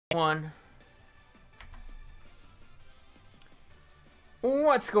One.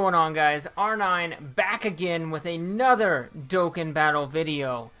 What's going on, guys? R9 back again with another Dokkan battle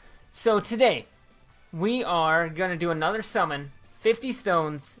video. So today we are gonna do another summon, 50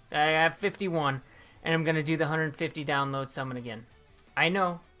 stones. I have 51, and I'm gonna do the 150 download summon again. I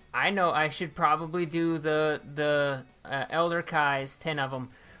know I should probably do the Elder Kai's, 10 of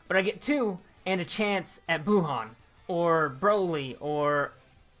them, but I get 2 and a chance at Buhan or Broly or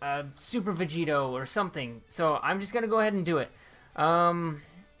Super Vegito or something. So I'm just gonna go ahead and do it.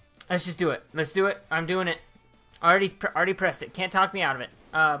 Let's just do it. Let's do it. I'm doing it. Already pressed it. Can't talk me out of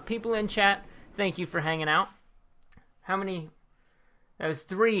it. People in chat, thank you for hanging out. How many? That was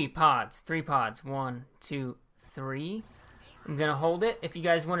 3 pods. 3 pods. 1, 2, 3. I'm gonna hold it. If you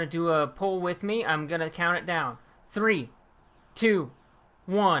guys want to do a poll with me, I'm gonna count it down. 3, 2,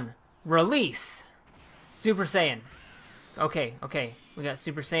 1. Release. Super Saiyan. Okay. We got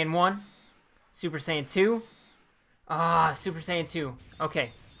Super Saiyan 1. Super Saiyan 2. Super Saiyan 2.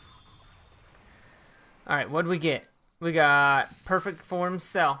 Okay. Alright, what do we get? We got Perfect Form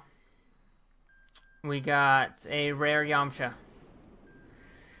Cell. We got a rare Yamcha.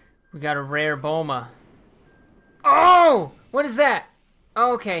 We got a rare Bulma. Oh! What is that?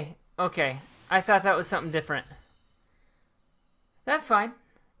 Oh, okay. I thought that was something different. That's fine.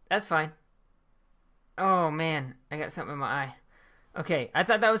 That's fine. Oh, man. I got something in my eye. Okay, I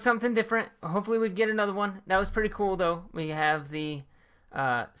thought that was something different. Hopefully we get another one. That was pretty cool, though. We have the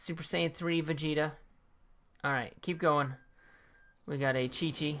Super Saiyan 3 Vegeta. Alright, keep going. We got a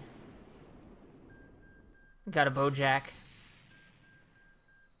Chi-Chi. We got a Bojack.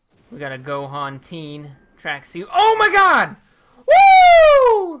 We got a Gohan Teen tracksuit. Oh my god!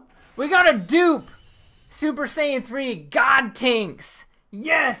 Woo! We got a dupe! Super Saiyan 3 God Tinks!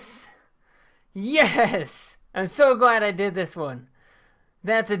 Yes! Yes! I'm so glad I did this one.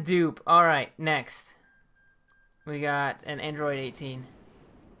 That's a dupe. Alright, next. We got an Android 18.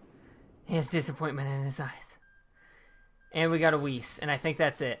 He has disappointment in his eyes. And we got a Whis, and I think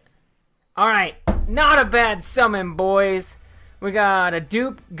that's it. Alright, not a bad summon, boys. We got a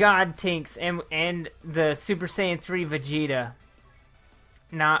dupe God Tinks and the Super Saiyan 3 Vegeta.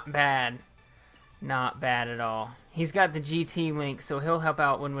 Not bad. Not bad at all. He's got the GT link, so he'll help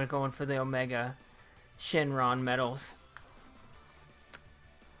out when we're going for the Omega Shenron medals.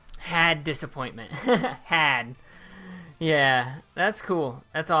 Had disappointment. Had. Yeah, that's cool.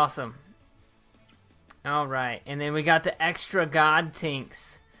 That's awesome. Alright, and then we got the extra God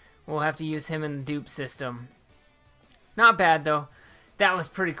Tinks. We'll have to use him in the dupe system. Not bad, though. That was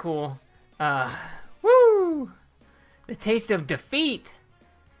pretty cool. Woo! The taste of defeat.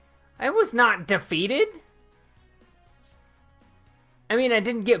 I was not defeated. I mean, I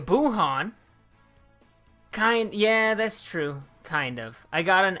didn't get Buhan. Yeah, that's true. Kind of. I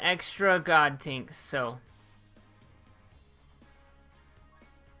got an extra God Tinks, so.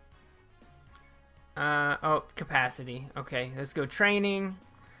 Oh, capacity. Okay, let's go training.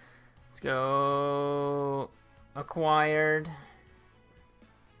 Let's go acquired.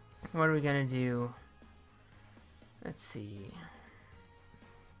 What are we gonna do? Let's see.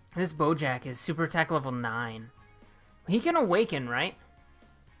 This Bojack is super attack level 9. He can awaken, right?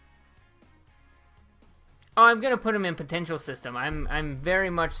 Oh, I'm gonna put him in potential system. I'm very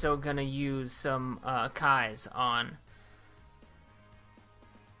much so gonna use some Kais on.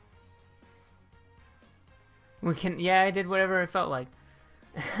 We can. Yeah, I did whatever I felt like.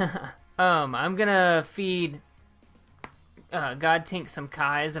 I'm gonna feed God Tink some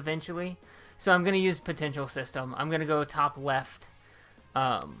Kais eventually, so I'm gonna use potential system. I'm gonna go top left,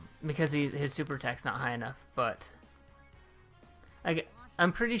 because his super attack's not high enough. But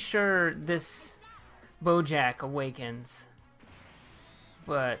I'm pretty sure this Bojack awakens,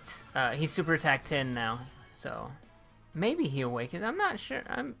 but he's super attack 10 now, so maybe he awakens. I'm not sure.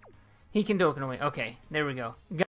 He can Dokkan away. Okay, there we go.